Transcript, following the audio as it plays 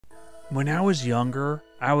When I was younger,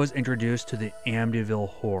 I was introduced to the Amityville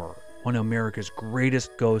Horror, one of America's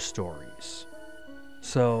greatest ghost stories.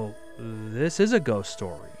 So, this is a ghost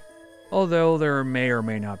story. Although there may or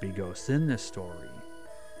may not be ghosts in this story.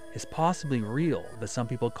 It's possibly real, but some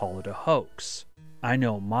people call it a hoax. I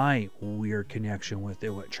know my weird connection with it,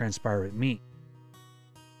 what transpired with me.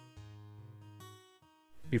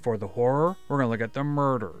 Before the horror, we're going to look at the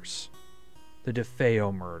murders. The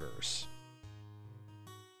DeFeo murders.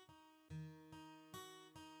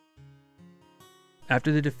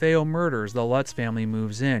 After the DeFeo murders, the Lutz family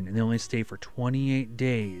moves in and they only stay for 28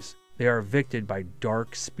 days. They are evicted by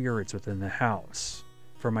dark spirits within the house.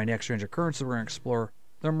 For my next Strange Occurrences, we're going to explore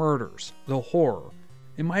the murders, the horror,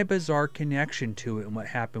 and my bizarre connection to it and what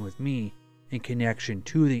happened with me in connection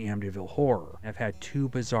to the Amityville Horror. I've had 2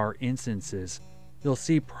 bizarre instances. You'll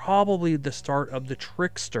see probably the start of the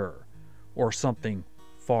trickster or something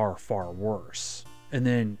far, far worse. And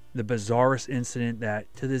then the bizarrest incident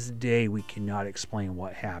that to this day we cannot explain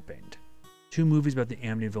what happened. 2 movies about the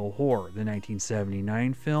Amityville Horror, the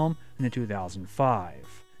 1979 film and the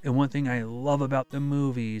 2005. And one thing I love about the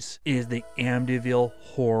movies is the Amityville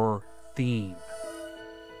Horror theme.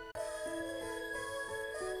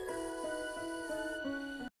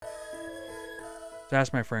 So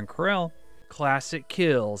ask my friend Carell, Classic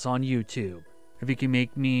Kills on YouTube, if he can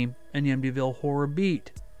make me an Amityville Horror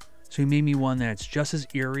beat. So he made me one that's just as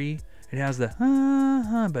eerie. It has the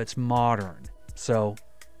but it's modern. So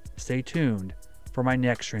stay tuned for my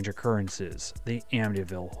next Strange Occurrences, the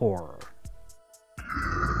Amityville Horror.